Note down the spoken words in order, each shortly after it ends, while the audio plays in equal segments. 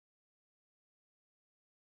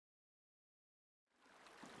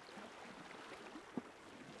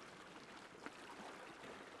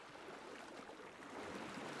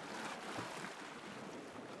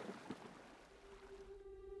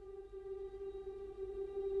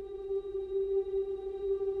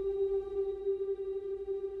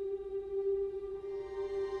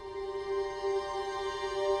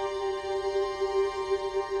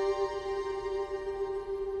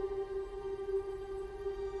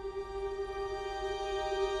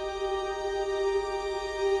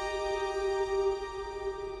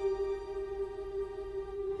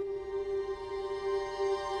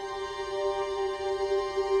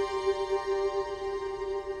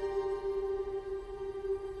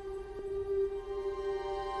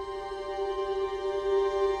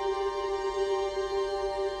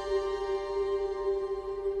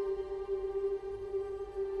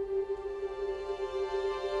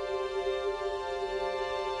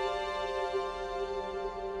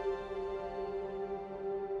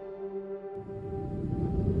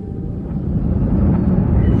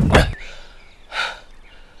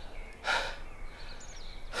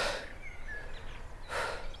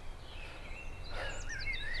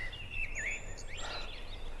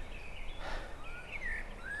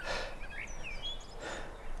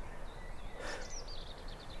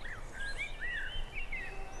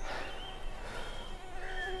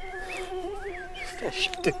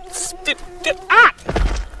A!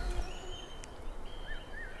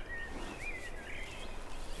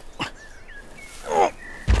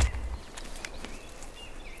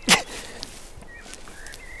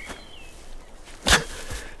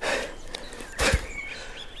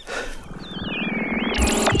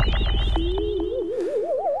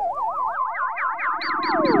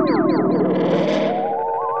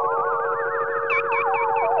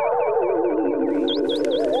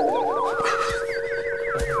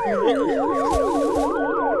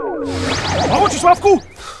 Mało ci, Sławku?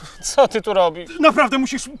 Co ty tu robisz? Naprawdę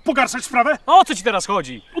musisz pogarszać sprawę? O co ci teraz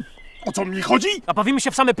chodzi? O co mi chodzi? A bawimy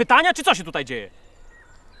się w same pytania, czy co się tutaj dzieje?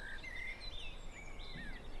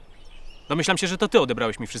 Domyślam się, że to ty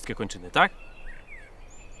odebrałeś mi wszystkie kończyny, tak?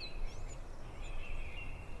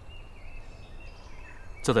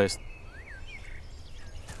 Co to jest?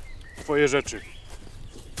 Twoje rzeczy.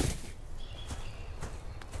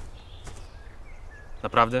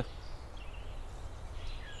 Naprawdę?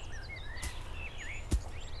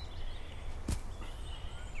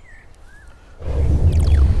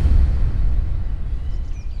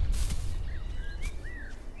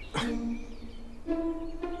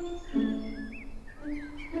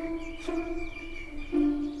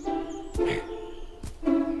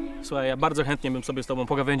 Słuchaj, ja bardzo chętnie bym sobie z tobą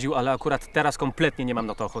pogawędził, ale akurat teraz kompletnie nie mam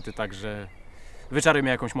na to ochoty, także wyczaruj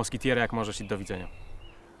mnie jakąś moskitierę, jak możesz, i do widzenia.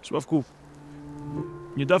 Sławku,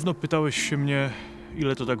 niedawno pytałeś się mnie,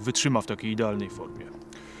 ile to tak wytrzyma w takiej idealnej formie.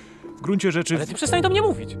 W gruncie rzeczy... Ale ty przestań do mnie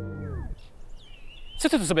mówić. Co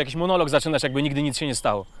ty tu sobie jakiś monolog zaczynasz, jakby nigdy nic się nie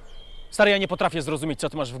stało? Stary, ja nie potrafię zrozumieć, co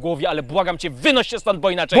ty masz w głowie, ale błagam cię, wynoś się stąd, bo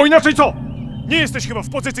inaczej... Bo inaczej co? Nie jesteś chyba w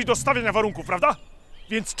pozycji do stawiania warunków, prawda?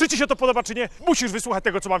 Więc czy ci się to podoba, czy nie, musisz wysłuchać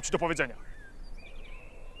tego, co mam ci do powiedzenia.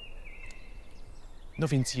 No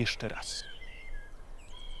więc jeszcze raz.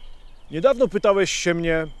 Niedawno pytałeś się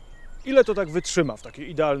mnie, ile to tak wytrzyma w takiej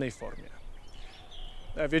idealnej formie.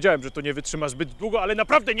 Ja wiedziałem, że to nie wytrzyma zbyt długo, ale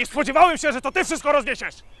naprawdę nie spodziewałem się, że to ty wszystko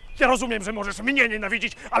rozniesiesz. Ja rozumiem, że możesz mnie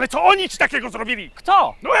nienawidzić, ale co oni ci takiego zrobili?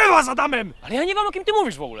 Kto? No Ewa z Adamem! Ale ja nie wiem, o kim ty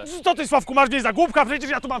mówisz w ogóle. Co ty, Sławku, masz mnie za głupka? Przecież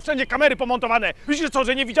ja tu mam wszędzie kamery pomontowane. Myślisz co,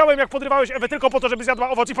 że nie widziałem, jak podrywałeś Ewę tylko po to, żeby zjadła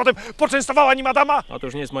owoc i potem poczęstowała nim Adama? A to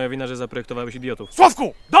już nie jest moja wina, że zaprojektowałeś idiotów.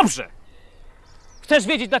 Sławku, dobrze! Chcesz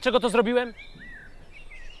wiedzieć, dlaczego to zrobiłem?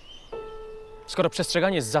 Skoro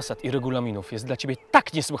przestrzeganie zasad i regulaminów jest dla ciebie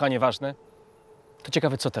tak niesłychanie ważne, to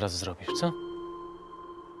ciekawe, co teraz zrobisz, co?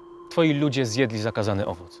 Twoi ludzie zjedli zakazany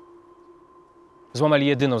owoc. Złamali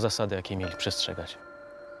jedyną zasadę, jakiej mieli przestrzegać.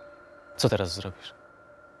 Co teraz zrobisz?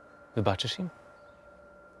 Wybaczysz im?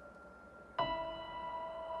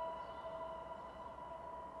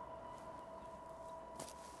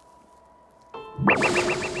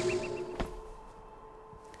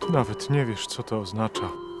 Ty nawet nie wiesz, co to oznacza.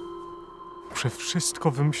 Muszę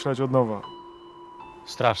wszystko wymyślać od nowa.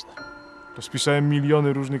 Straszne. Rozpisałem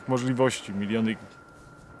miliony różnych możliwości, miliony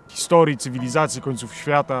historii, cywilizacji, końców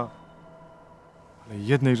świata. Ale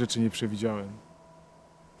jednej rzeczy nie przewidziałem.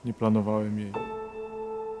 Nie planowałem jej.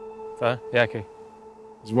 Tak? Jakiej?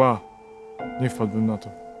 Zła. Nie wpadłbym na to.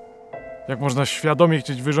 Jak można świadomie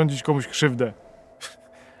chcieć wyrządzić komuś krzywdę?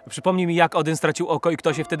 Przypomnij mi, jak Odyn stracił oko i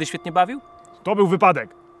kto się wtedy świetnie bawił? To był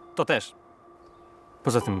wypadek. To też.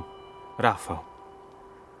 Poza tym, Rafał.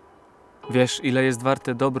 Wiesz, ile jest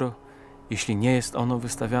warte dobro, jeśli nie jest ono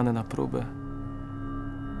wystawiane na próbę?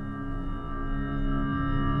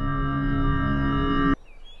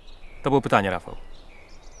 To było pytanie, Rafał.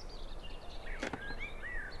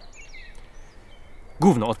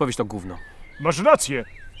 Gówno, odpowiedź to gówno. Masz rację.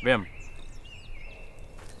 Wiem.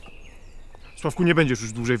 Sławku, nie będziesz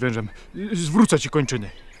już dłużej wężem. Zwrócę ci kończyny.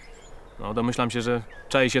 No, domyślam się, że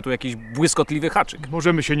czai się tu jakiś błyskotliwy haczyk.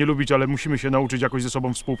 Możemy się nie lubić, ale musimy się nauczyć jakoś ze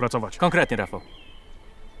sobą współpracować. Konkretnie, Rafał.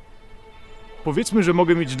 Powiedzmy, że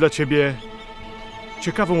mogę mieć dla ciebie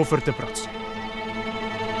ciekawą ofertę pracy.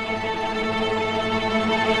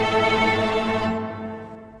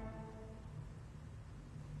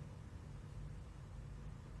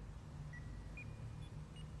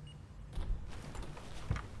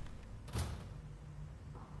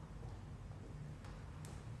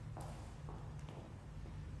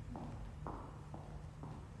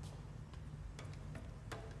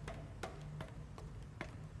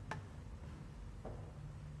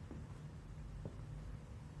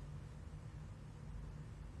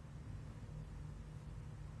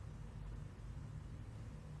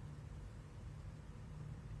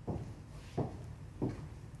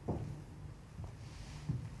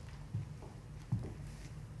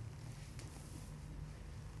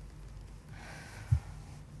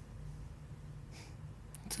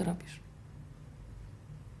 Co robisz?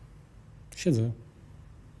 Siedzę.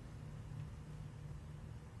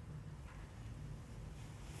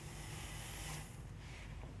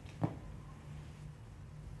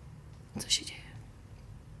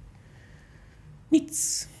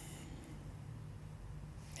 Nic.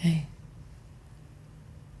 Hej.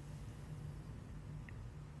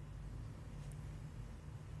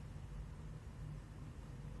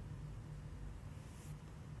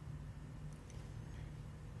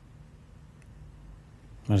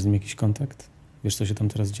 Masz z nim jakiś kontakt? Wiesz, co się tam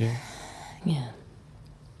teraz dzieje? Nie.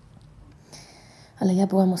 Ale ja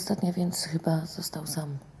byłam ostatnia, więc chyba został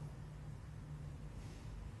sam.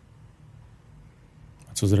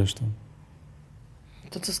 A co z resztą?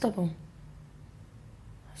 To co z tobą?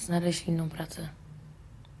 Znaleźli inną pracę.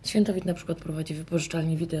 Świętowit na przykład prowadzi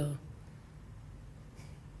wypożyczalnię wideo.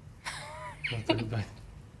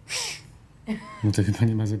 No to chyba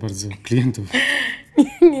nie ma za bardzo klientów.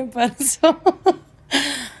 Nie bardzo.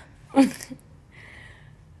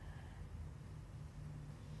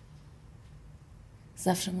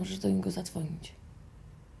 Zawsze możesz do niego zadzwonić.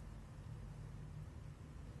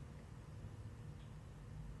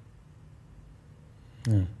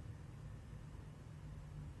 Nie.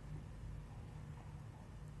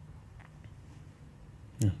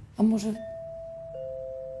 A może...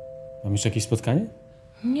 Mam jeszcze jakieś spotkanie?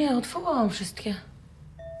 Nie, odwołałam wszystkie.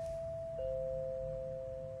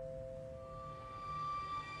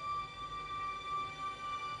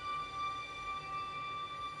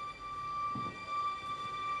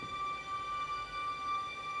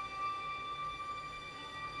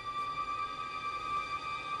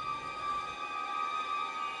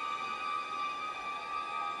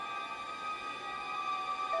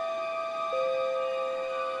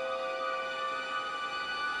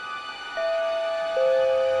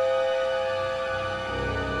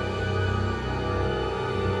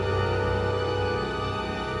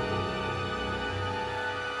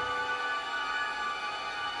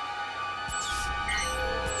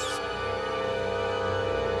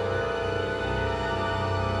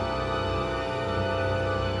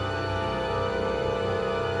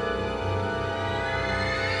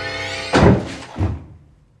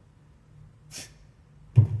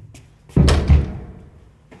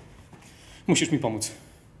 Musisz mi pomóc.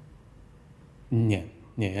 Nie,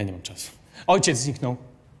 ja nie mam czasu. Ojciec zniknął.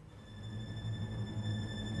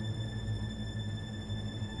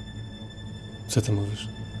 Co ty mówisz?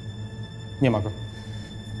 Nie ma go.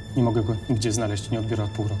 Nie mogę go nigdzie znaleźć, nie odbiera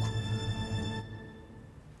od pół roku.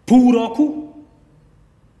 Pół roku?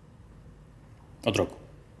 Od roku.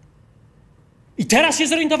 I teraz się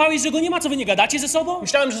zorientowałeś, że go nie ma? Co wy nie gadacie ze sobą?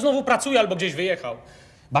 Myślałem, że znowu pracuje albo gdzieś wyjechał.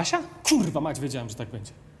 Basia? Kurwa mać, wiedziałem, że tak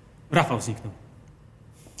będzie. Rafał zniknął.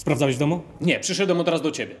 Sprawdzałeś w domu? Nie, przyszedłem od razu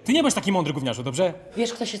do ciebie. Ty nie bądź taki mądry gówniarzu, dobrze?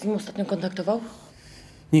 Wiesz, kto się z nim ostatnio kontaktował?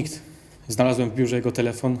 Nikt. Znalazłem w biurze jego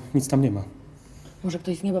telefon, nic tam nie ma. Może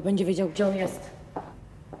ktoś z nieba będzie wiedział, gdzie on jest.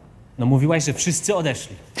 No mówiłaś, że wszyscy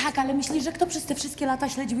odeszli. Tak, ale myślisz, że kto przez te wszystkie lata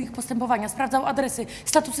śledził ich postępowania, sprawdzał adresy,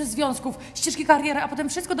 statusy związków, ścieżki kariery, a potem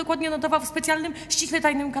wszystko dokładnie notował w specjalnym, ściśle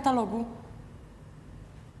tajnym katalogu?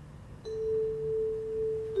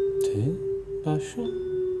 Ty,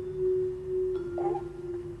 Basiu?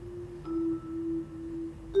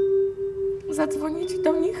 Zadzwonić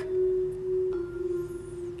do nich?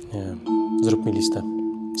 Nie, zrób mi listę.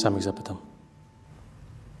 Sam ich zapytam.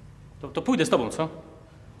 To pójdę z tobą, co?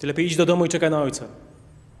 Ty lepiej idź do domu i czekaj na ojca.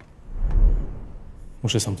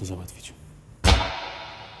 Muszę sam to załatwić.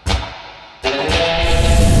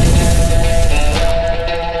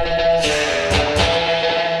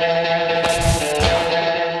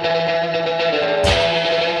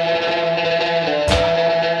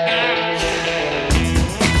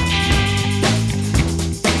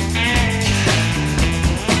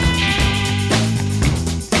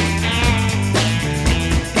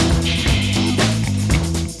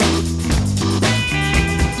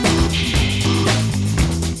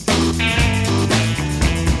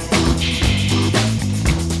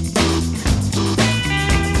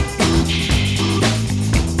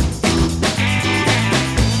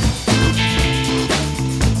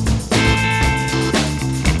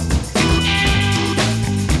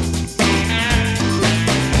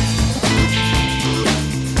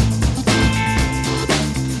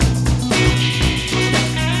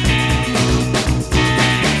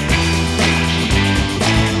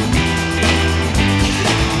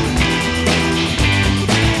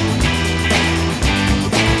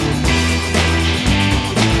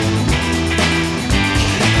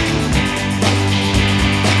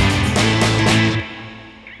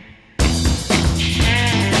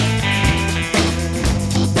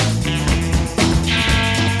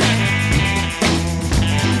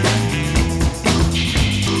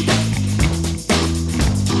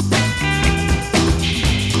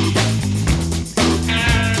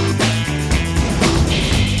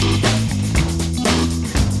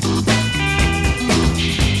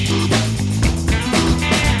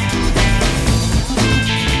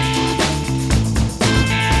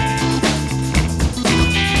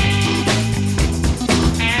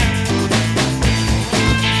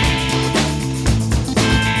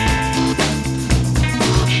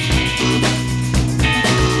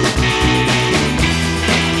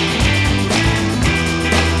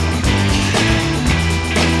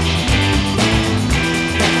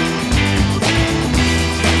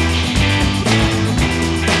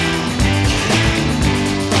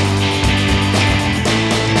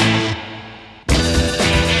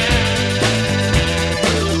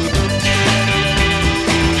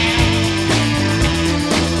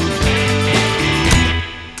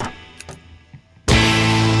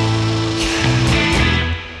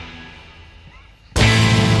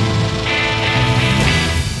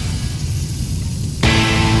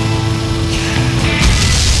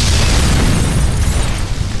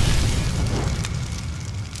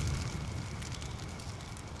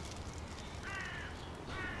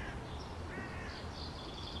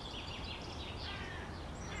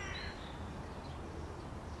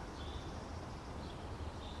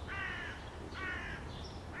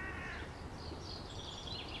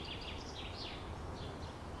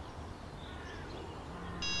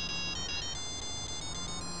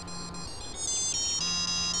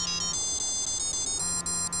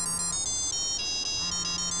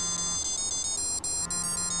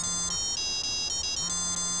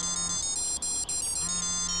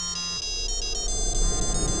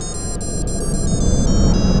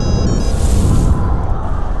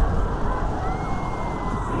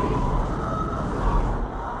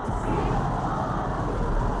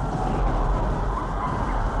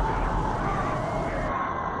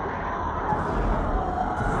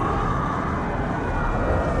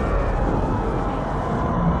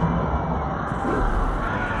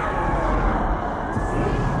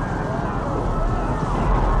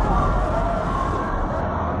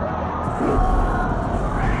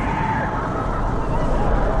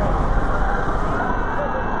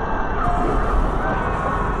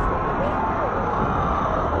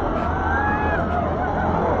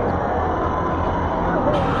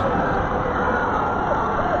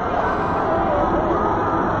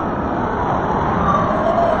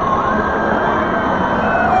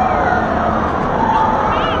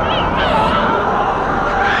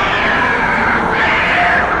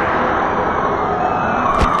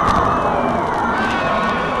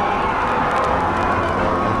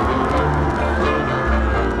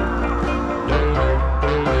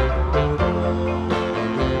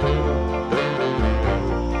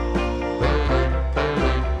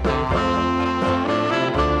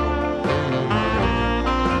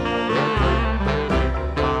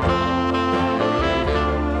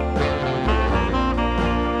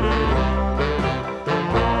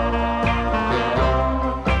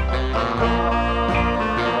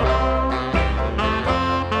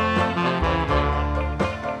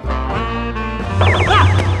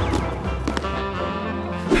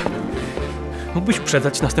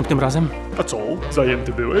 uprzedzać następnym razem? A co?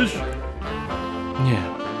 Zajęty byłeś? Nie.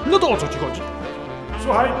 No to o co ci chodzi?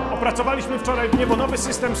 Słuchaj, opracowaliśmy wczoraj w niebo nowy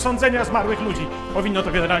system sądzenia zmarłych ludzi. Powinno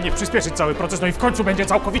to generalnie przyspieszyć cały proces, no i w końcu będzie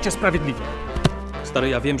całkowicie sprawiedliwie. Stary,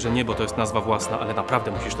 ja wiem, że niebo to jest nazwa własna, ale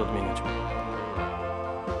naprawdę musisz to odmienić.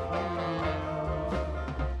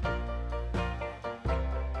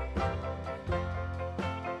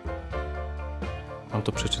 Mam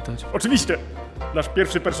to przeczytać? Oczywiście! Nasz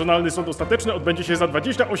pierwszy personalny sąd ostateczny odbędzie się za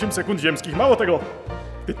 28 sekund ziemskich. Mało tego,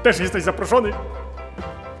 ty też jesteś zaproszony.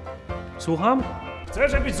 Słucham? Chcę,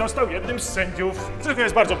 żebyś został jednym z sędziów. Wszystko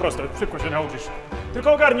jest bardzo proste, szybko się nauczysz.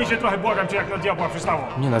 Tylko ogarnij się trochę, błagam cię, jak na diabła przystało.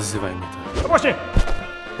 Nie nazywaj mnie tak. No właśnie!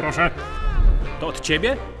 Proszę. To od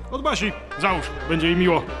ciebie? Od Basi. Załóż, będzie jej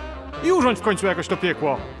miło. I urządź w końcu jakoś to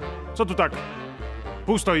piekło. Co tu tak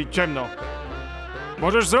pusto i ciemno?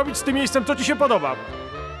 Możesz zrobić z tym miejscem, co ci się podoba.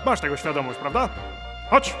 Masz tego świadomość, prawda?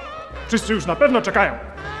 Chodź! Wszyscy już na pewno czekają.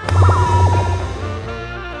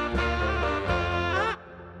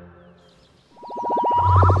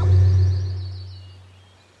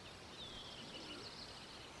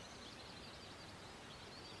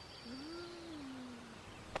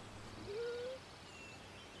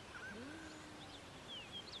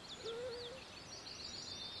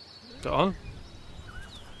 To on?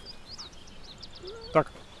 Tak.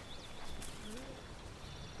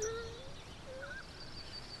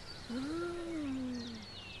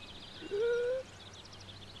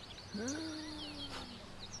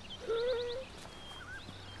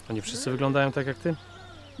 Oni wszyscy wyglądają tak jak ty?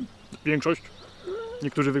 Większość.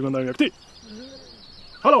 Niektórzy wyglądają jak ty.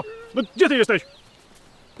 Halo! No gdzie ty jesteś?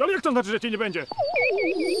 Ale jak to znaczy, że cię nie będzie?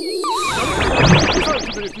 Pisałem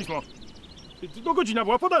ci przecież pismo. No godzina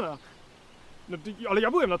była podana. No, ale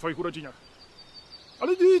ja byłem na twoich urodzinach.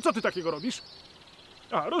 Ale co ty takiego robisz?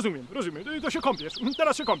 A, rozumiem. To się kąpiesz.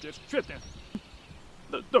 Teraz się kąpiesz. Świetnie.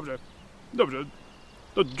 Dobrze.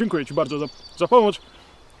 To dziękuję ci bardzo za pomoc.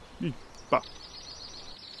 I pa.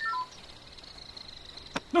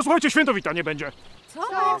 No słuchajcie, świętowita nie będzie. Co?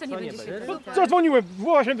 Jak to nie będzie się? Zadzwoniłem,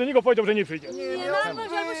 właśnie do niego, powiedział, że nie przyjdzie. Nie, albo się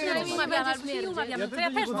umawiamy, albo się nie umawiamy. To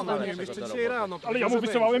ja też mogę. Jeszcze dzisiaj rano. Ale ja mu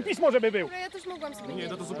wysyłałem pismo, żeby był. Ja też mogłam sobie Nie,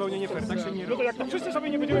 no to zupełnie nie fair, tak się nie No to jak to wszyscy sobie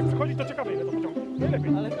nie będziemy przychodzić, to ciekawe ile to pociągnie.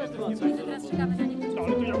 Najlepiej. Teraz czekamy na niego. No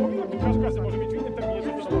ale to ja mówię, każdy może mieć w innym terminie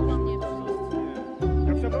coś do zrobić.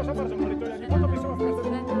 Ja przepraszam bardzo, ale to ja nie po to wysyłam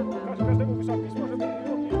każdemu wysyłam pismo, żeby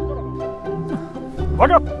to robił.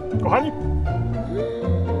 Uwaga, kochani!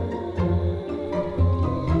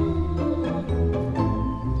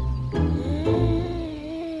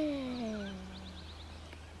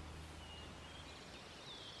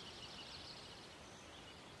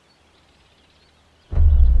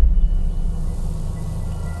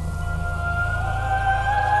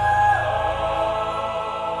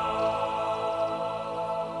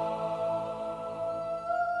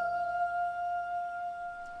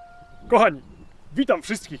 Kochani, witam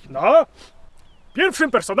wszystkich na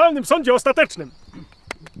pierwszym personalnym sądzie ostatecznym.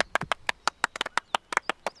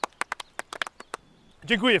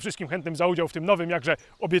 Dziękuję wszystkim chętnym za udział w tym nowym, jakże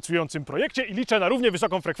obiecującym projekcie i liczę na równie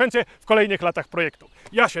wysoką frekwencję w kolejnych latach projektu.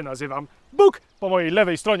 Ja się nazywam Bóg, po mojej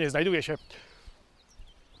lewej stronie znajduje się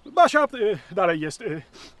Basia, dalej jest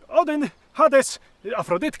Odyn, Hades,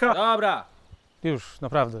 Afrodytka. Dobra. Już,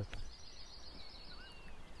 naprawdę.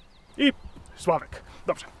 I Sławek.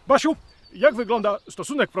 Dobrze. Basiu, jak wygląda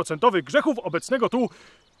stosunek procentowy grzechów obecnego tu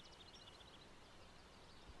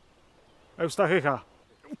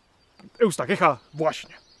Eustachycha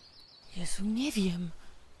właśnie. Jezu, nie wiem.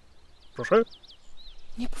 Proszę?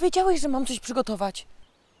 Nie powiedziałeś, że mam coś przygotować.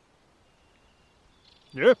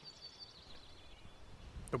 Nie?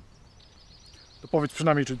 To powiedz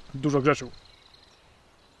przynajmniej, czy dużo grzeszył.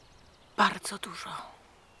 Bardzo dużo.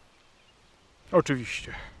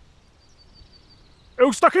 Oczywiście.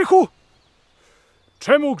 Eustachychu!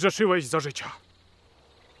 Czemu grzeszyłeś za życia?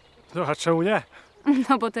 No a czemu nie?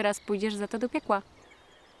 No bo teraz pójdziesz za to do piekła.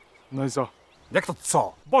 No i co? Jak to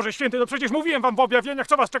co? Boże święty, no przecież mówiłem wam w objawieniach,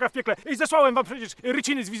 co was czeka w piekle. I zesłałem wam przecież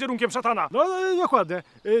ryciny z wizerunkiem szatana. No dokładnie.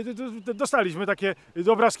 Dostaliśmy takie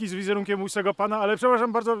obrazki z wizerunkiem łysego pana, ale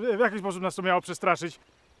przepraszam bardzo, w jaki sposób nas to miało przestraszyć?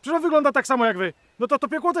 Przecież on wygląda tak samo jak wy. No to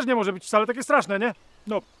piekło też nie może być wcale takie straszne, nie?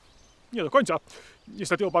 No, nie do końca.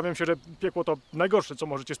 Niestety obawiam się, że piekło to najgorsze, co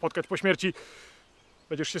możecie spotkać po śmierci.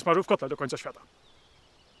 Będziesz się smażył w kotle do końca świata.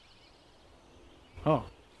 O.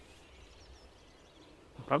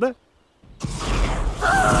 Naprawdę?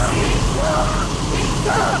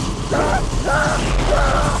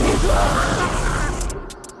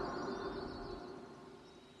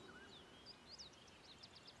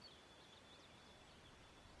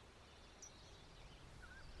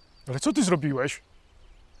 Ale co ty zrobiłeś?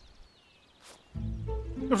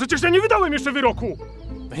 No przecież ja nie wydałem jeszcze wyroku!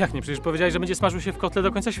 No jak nie? Przecież powiedziałeś, że będzie smażył się w kotle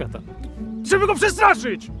do końca świata. Żeby go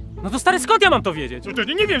przestraszyć! No to stary, skąd ja mam to wiedzieć? No to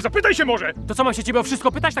nie wiem, zapytaj się może! To co, mam się ciebie o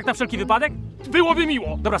wszystko pytać, tak na wszelki wypadek? Byłoby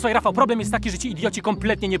miło! Dobra, słuchaj, Rafał, problem jest taki, że ci idioci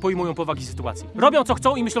kompletnie nie pojmują powagi sytuacji. Robią co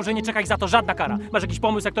chcą i myślą, że nie czeka ich za to żadna kara. Masz jakiś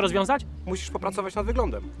pomysł, jak to rozwiązać? Musisz popracować nad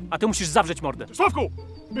wyglądem. A ty musisz zawrzeć mordę. Sławku!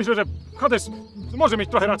 Myślę, że Hades może mieć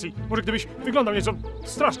trochę racji. Może gdybyś wyglądał nieco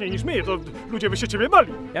straszniej niż my, to ludzie by się ciebie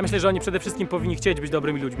bali. Ja myślę, że oni przede wszystkim powinni chcieć być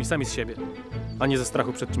dobrymi ludźmi, sami z siebie, a nie ze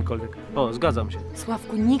strachu przed czymkolwiek. O, zgadzam się.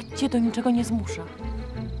 Sławku, nikt cię do niczego nie zmusza.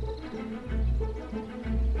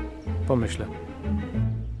 Pomyślę.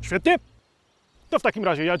 Świetnie. To w takim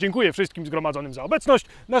razie ja dziękuję wszystkim zgromadzonym za obecność.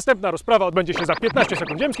 Następna rozprawa odbędzie się za 15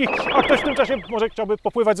 sekund ziemskich. A ktoś w tym czasie może chciałby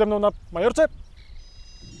popływać ze mną na Majorce?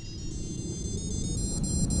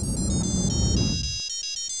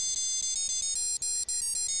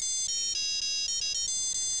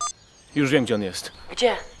 Już wiem, gdzie on jest.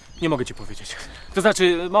 Gdzie? Nie mogę ci powiedzieć. To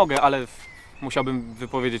znaczy, mogę, ale musiałbym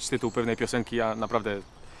wypowiedzieć tytuł pewnej piosenki, a naprawdę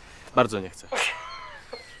bardzo nie chcę.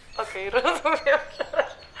 Okej, rozumiem.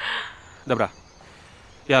 Dobra,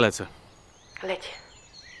 ja lecę. Lecie.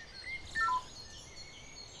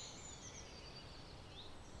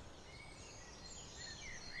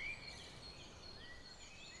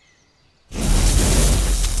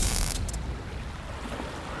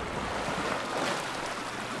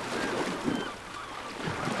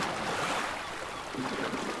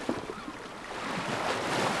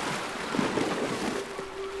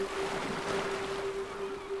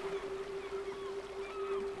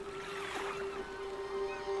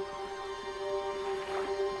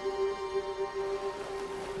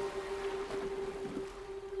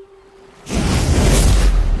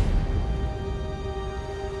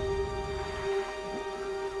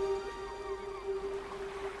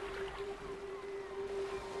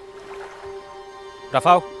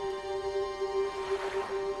 Rafał?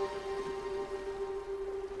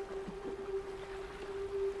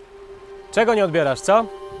 Czego nie odbierasz, co?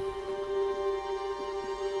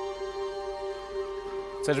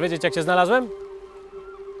 Chcesz wiedzieć, jak cię znalazłem?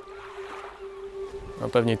 No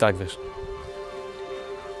pewnie i tak wiesz.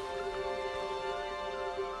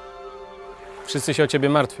 Wszyscy się o ciebie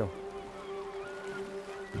martwią.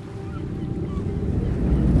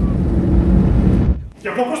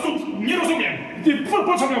 Ja po prostu nie rozumiem.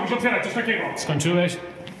 Po co miałbyś otwierać coś takiego? Skończyłeś?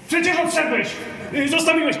 Przecież odszedłeś!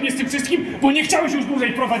 Zostawiłeś mnie z tym wszystkim, bo nie chciałeś już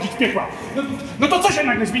dłużej prowadzić piekła. No to co się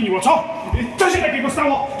nagle zmieniło, co? Co się takiego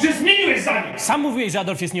stało, że zmieniłeś zdanie? Sam mówiłeś, że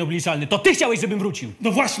Adolf jest nieobliczalny. To ty chciałeś, żebym wrócił.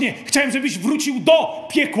 No właśnie, chciałem, żebyś wrócił do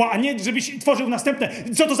piekła, a nie żebyś tworzył następne.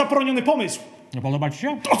 Co to za poroniony pomysł? Nie podoba ci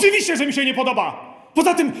się? Oczywiście, że mi się nie podoba!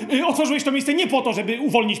 Poza tym otworzyłeś to miejsce nie po to, żeby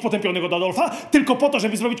uwolnić potępionego Adolfa, tylko po to,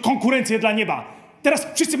 żeby zrobić konkurencję dla nieba. Teraz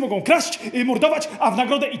wszyscy mogą kraść, mordować, a w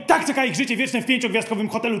nagrodę i tak czeka ich życie wieczne w 5-gwiazdkowym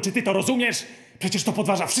hotelu. Czy ty to rozumiesz? Przecież to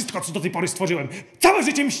podważa wszystko, co do tej pory stworzyłem. Całe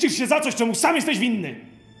życie mścisz się za coś, czemu sam jesteś winny.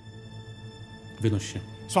 Wynoś się.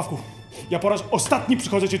 Sławku, ja po raz ostatni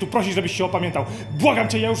przychodzę cię tu prosić, żebyś się opamiętał. Błagam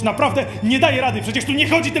cię, ja już naprawdę nie daję rady. Przecież tu nie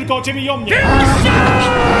chodzi tylko o ciebie i o mnie.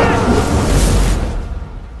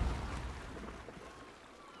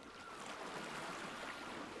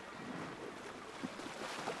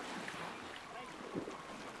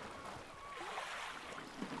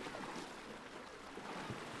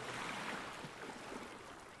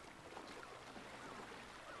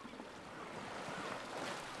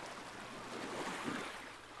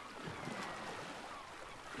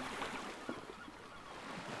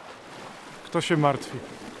 Kto się martwi?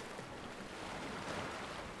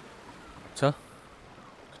 Co?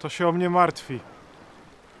 Kto się o mnie martwi?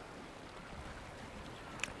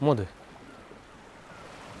 Młody.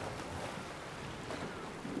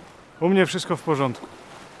 U mnie wszystko w porządku.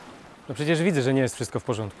 No przecież widzę, że nie jest wszystko w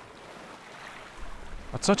porządku.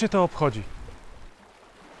 A co cię to obchodzi?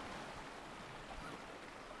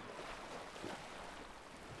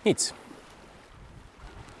 Nic.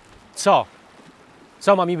 Co?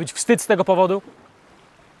 Co, ma mi być wstyd z tego powodu?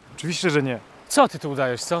 Oczywiście, że nie. Co ty tu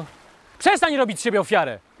udajesz, co? Przestań robić z siebie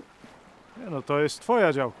ofiarę! Nie no, to jest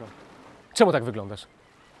twoja działka. Czemu tak wyglądasz?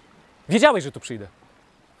 Wiedziałeś, że tu przyjdę.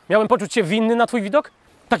 Miałem poczuć się winny na twój widok?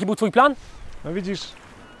 Taki był twój plan? No widzisz,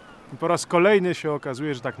 po raz kolejny się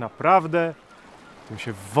okazuje, że tak naprawdę tym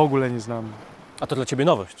się w ogóle nie znam. A to dla ciebie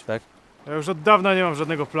nowość, tak? Ja już od dawna nie mam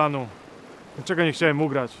żadnego planu. Niczego nie chciałem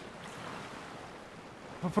ugrać.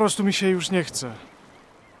 Po prostu mi się już nie chce.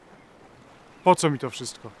 Po co mi to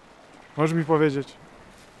wszystko? Możesz mi powiedzieć?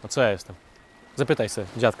 No co ja jestem? Zapytaj se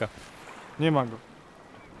dziadka. Nie ma go.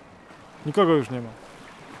 Nikogo już nie ma.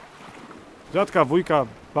 Dziadka, wujka,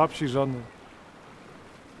 babci, żony.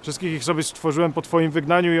 Wszystkich ich sobie stworzyłem po twoim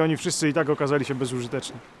wygnaniu i oni wszyscy i tak okazali się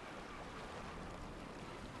bezużyteczni.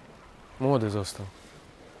 Młody został.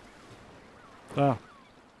 Tak.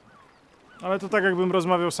 Ale to tak, jakbym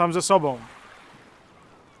rozmawiał sam ze sobą.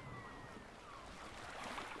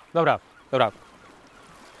 Dobra, dobra.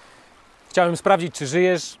 Chciałem sprawdzić, czy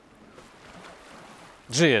żyjesz.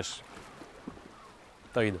 Żyjesz.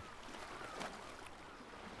 To idę.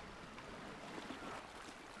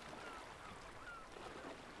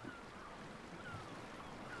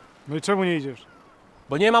 No i czemu nie idziesz?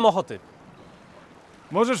 Bo nie mam ochoty.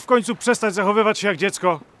 Możesz w końcu przestać zachowywać się jak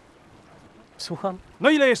dziecko? Słucham? No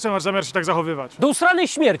ile jeszcze masz zamiar się tak zachowywać? Do usranej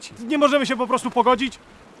śmierci. Nie możemy się po prostu pogodzić?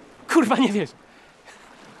 Kurwa, nie wiesz.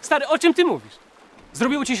 Stary, o czym ty mówisz?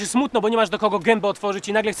 Zrobiło ci się smutno, bo nie masz do kogo gębę otworzyć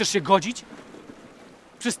i nagle chcesz się godzić?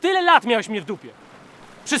 Przez tyle lat miałeś mnie w dupie.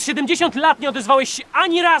 Przez 70 lat nie odezwałeś się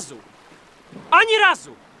ani razu. Ani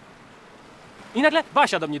razu! I nagle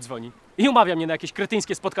Basia do mnie dzwoni i umawia mnie na jakieś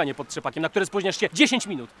kretyńskie spotkanie pod trzepakiem, na które spóźniasz się 10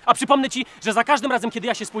 minut. A przypomnę ci, że za każdym razem, kiedy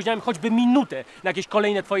ja się spóźniałem choćby minutę na jakieś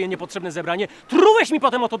kolejne twoje niepotrzebne zebranie, trułeś mi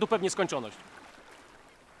potem o to dupę w nieskończoność.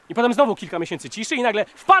 I potem znowu kilka miesięcy ciszy i nagle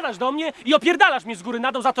wpadasz do mnie i opierdalasz mnie z góry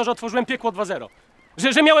na dół za to, że otworzyłem piekło 2.0.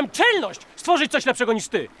 Że miałem czelność stworzyć coś lepszego niż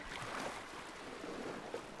ty.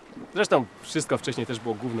 Zresztą wszystko wcześniej też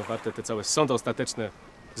było gówno warte, te całe sądy ostateczne,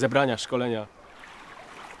 zebrania, szkolenia.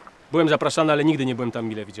 Byłem zapraszany, ale nigdy nie byłem tam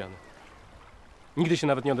mile widziany. Nigdy się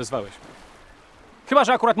nawet nie odezwałeś. Chyba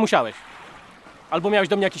że akurat musiałeś. Albo miałeś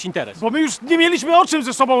do mnie jakiś interes. Bo my już nie mieliśmy o czym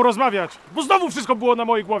ze sobą rozmawiać. Bo znowu wszystko było na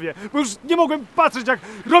mojej głowie. Bo już nie mogłem patrzeć, jak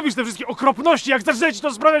robisz te wszystkie okropności, jak zaczyna ci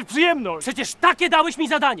to sprawiać przyjemność. Przecież takie dałeś mi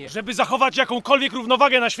zadanie! Żeby zachować jakąkolwiek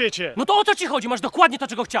równowagę na świecie. No to o co ci chodzi? Masz dokładnie to,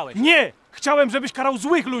 czego chciałeś. Nie! Chciałem, żebyś karał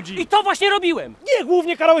złych ludzi. I to właśnie robiłem! Nie,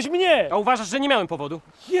 głównie karałeś mnie. A uważasz, że nie miałem powodu?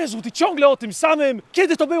 Jezu, ty ciągle o tym samym.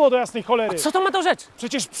 Kiedy to było do jasnej cholery? Co to ma do rzeczy?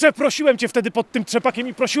 Przecież przeprosiłem cię wtedy pod tym trzepakiem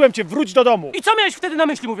i prosiłem cię, wróć do domu. I co miałeś wtedy na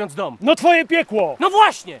myśli, mówiąc dom? No twoje piekło. No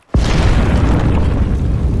właśnie!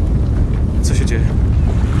 Co się dzieje?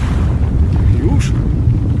 Już?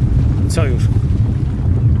 Co już?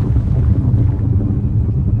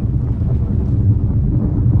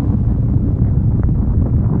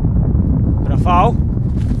 Rafał?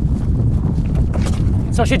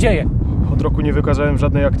 Co się dzieje? Od roku nie wykazałem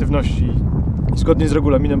żadnej aktywności. Zgodnie z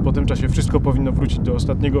regulaminem po tym czasie wszystko powinno wrócić do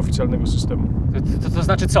ostatniego oficjalnego systemu. To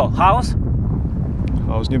znaczy co? Chaos?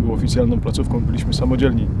 Chaos nie był oficjalną placówką, byliśmy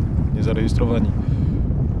samodzielni, niezarejestrowani.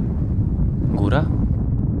 Góra?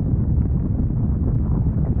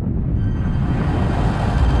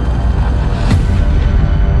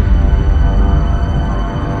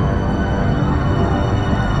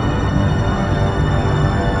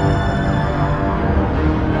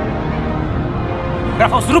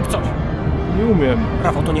 Rafał, zrób coś! Nie umiem.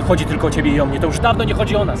 Rafał, to nie chodzi tylko o ciebie i o mnie, to już dawno nie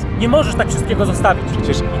chodzi o nas. Nie możesz tak wszystkiego zostawić.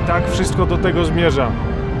 Przecież i tak wszystko do tego zmierza.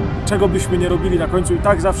 Czego byśmy nie robili na końcu, i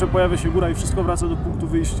tak zawsze pojawia się góra i wszystko wraca do punktu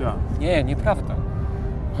wyjścia. Nie, nieprawda.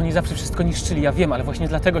 Oni zawsze wszystko niszczyli, ja wiem, ale właśnie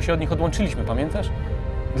dlatego się od nich odłączyliśmy, pamiętasz?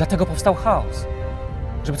 Dlatego powstał chaos.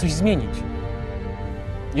 Żeby coś zmienić.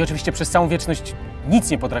 I oczywiście przez całą wieczność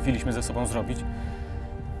nic nie potrafiliśmy ze sobą zrobić.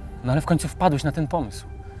 No ale w końcu wpadłeś na ten pomysł.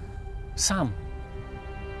 Sam.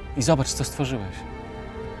 I zobacz, co stworzyłeś.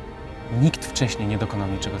 Nikt wcześniej nie dokonał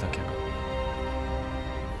niczego takiego.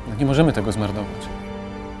 No nie możemy tego zmarnować.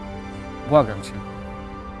 Błagam cię.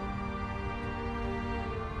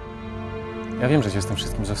 Ja wiem, że cię z tym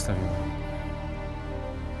wszystkim zostawiłem.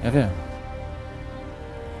 Ja wiem.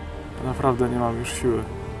 Ja naprawdę nie mam już siły.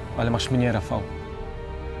 Ale masz mnie, Rafał.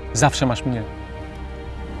 Zawsze masz mnie.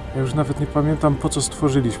 Ja już nawet nie pamiętam, po co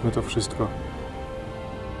stworzyliśmy to wszystko.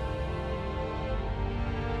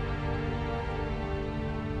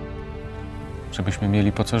 Żebyśmy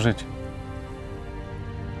mieli po co żyć.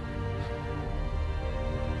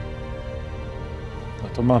 No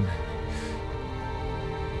to mamy.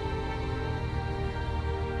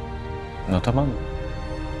 No to mamy.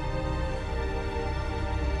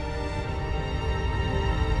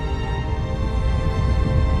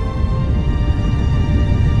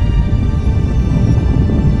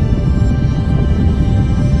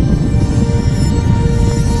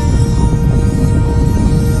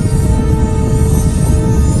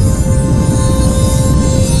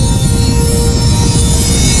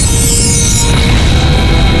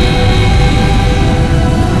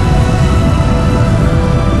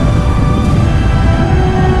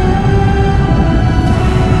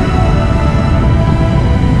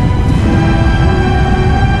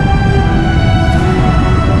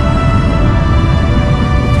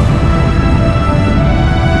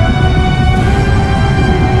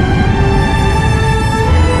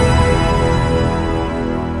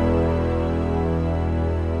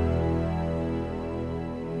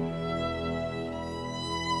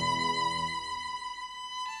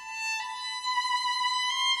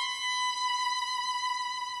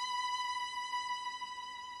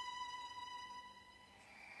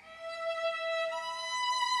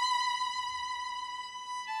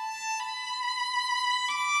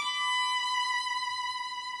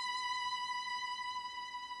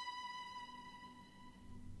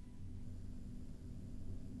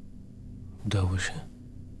 Udało się.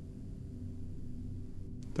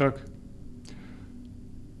 Tak.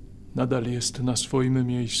 Nadal jest na swoim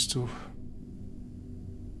miejscu.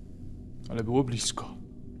 Ale było blisko.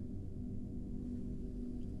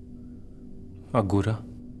 A góra?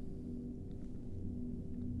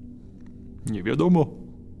 Nie wiadomo.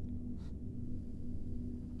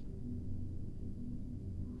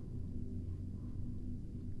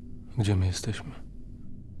 Gdzie my jesteśmy?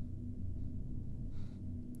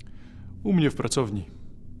 U mnie w pracowni.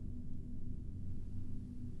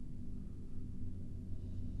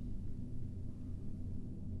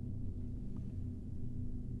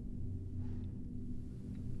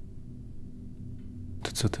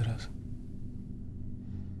 To co teraz?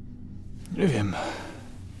 Nie wiem.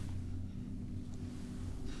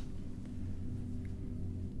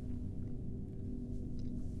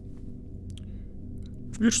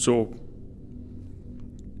 Wiesz co?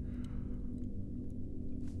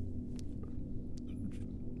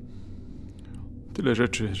 Tyle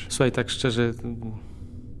rzeczy. Słuchaj, tak szczerze,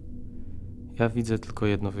 ja widzę tylko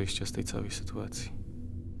jedno wyjście z tej całej sytuacji.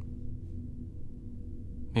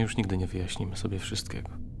 My już nigdy nie wyjaśnimy sobie wszystkiego.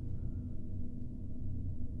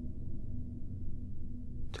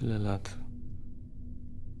 Tyle lat.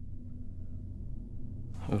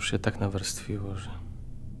 Już się tak nawarstwiło, że...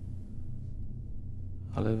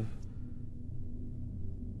 Ale...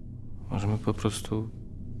 Możemy po prostu...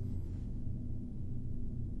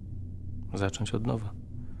 zacząć od nowa.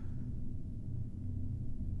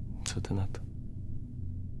 Co ty na to?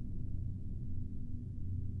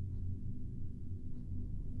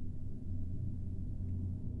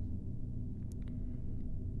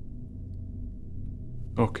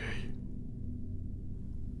 Okej.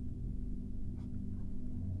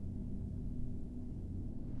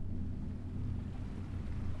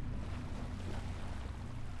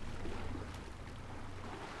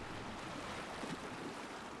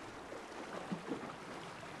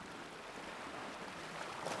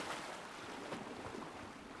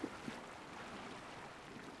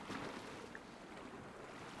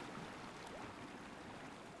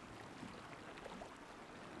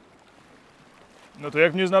 No to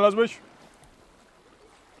jak mnie znalazłeś?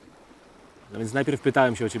 No więc najpierw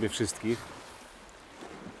pytałem się o ciebie wszystkich,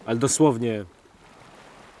 ale dosłownie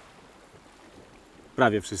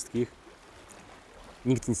prawie wszystkich.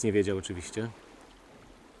 Nikt nic nie wiedział oczywiście.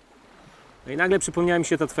 No i nagle przypomniała mi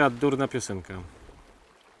się ta twoja durna piosenka.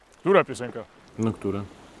 Która piosenka? No która?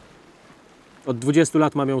 Od 20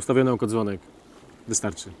 lat mam ją ustawioną jako dzwonek.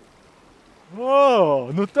 Wystarczy. O,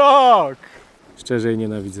 no tak! Szczerze jej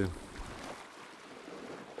nienawidzę.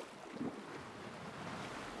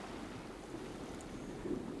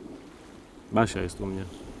 Basia jest u mnie.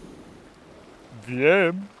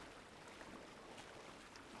 Wiem.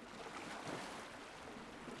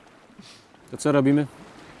 To co robimy?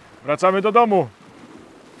 Wracamy do domu.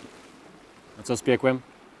 A co z piekłem?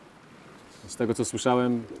 Z tego co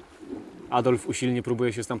słyszałem, Adolf usilnie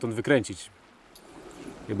próbuje się stamtąd wykręcić.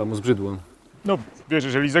 Chyba mu zbrzydło. No, wiesz,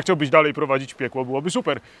 jeżeli zechciałbyś dalej prowadzić piekło, byłoby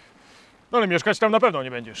super. No ale mieszkać tam na pewno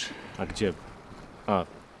nie będziesz. A gdzie? A.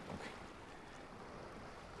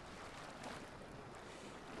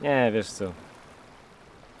 Nie, wiesz co.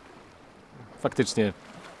 Faktycznie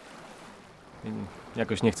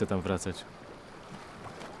jakoś nie chcę tam wracać.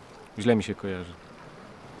 Źle mi się kojarzy.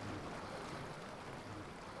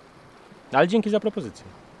 Ale dzięki za propozycję.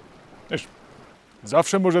 Wiesz,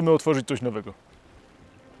 zawsze możemy otworzyć coś nowego.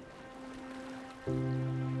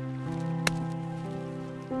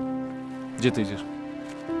 Gdzie ty idziesz?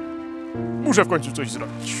 Muszę w końcu coś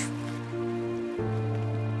zrobić.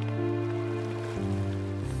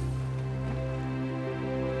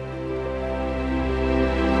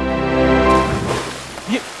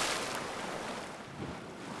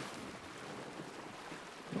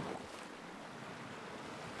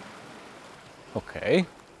 Okej.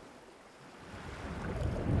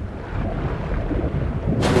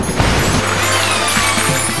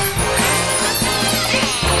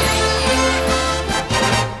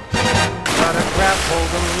 Gotta grab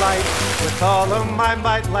hold of life with all of my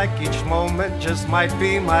might, like each moment just might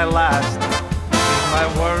be my last. Leave my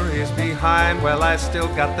worries behind, well I still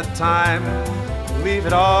got the time. Leave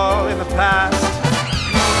it all in the past.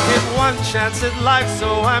 Get one chance at life,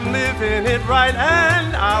 so I'm living it right,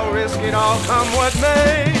 and I'll risk it all, come what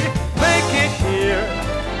may. Make it here,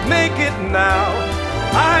 make it now.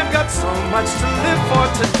 I've got so much to live for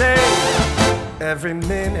today. Every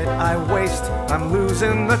minute I waste, I'm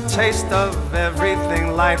losing the taste of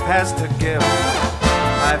everything life has to give.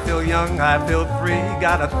 I feel young, I feel free,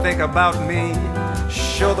 gotta think about me,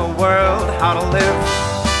 show the world how to live.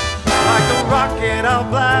 Like a rocket I'll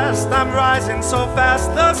blast, I'm rising so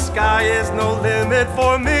fast, the sky is no limit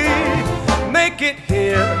for me. Make it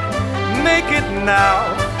here, make it now,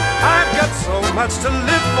 I've got so much to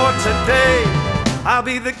live for today. I'll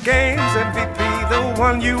be the game's MVP, the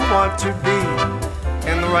one you want to be,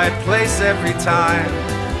 in the right place every time.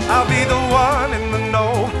 I'll be the one in the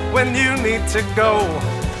know when you need to go,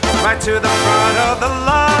 right to the front of the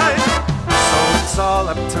line. So it's all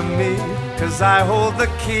up to me, 'cause I hold the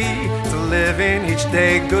key to living each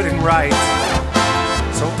day good and right.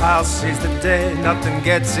 So I'll seize the day, nothing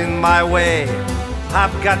gets in my way,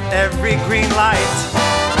 I've got every green light.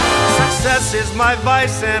 Success is my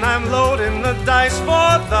vice and I'm loading the dice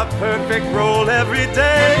for the perfect role every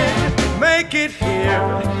day. Make it here,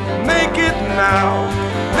 make it now,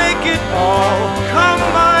 make it all come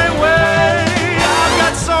my way. I've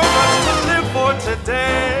got so much to live for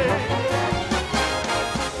today.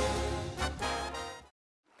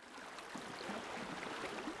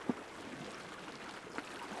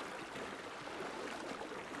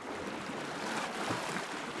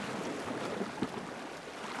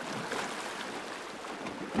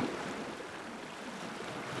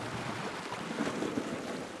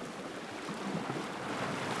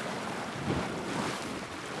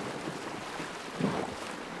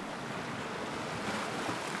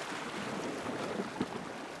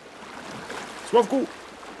 Sławku,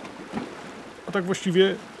 a tak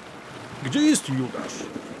właściwie, gdzie jest Judasz?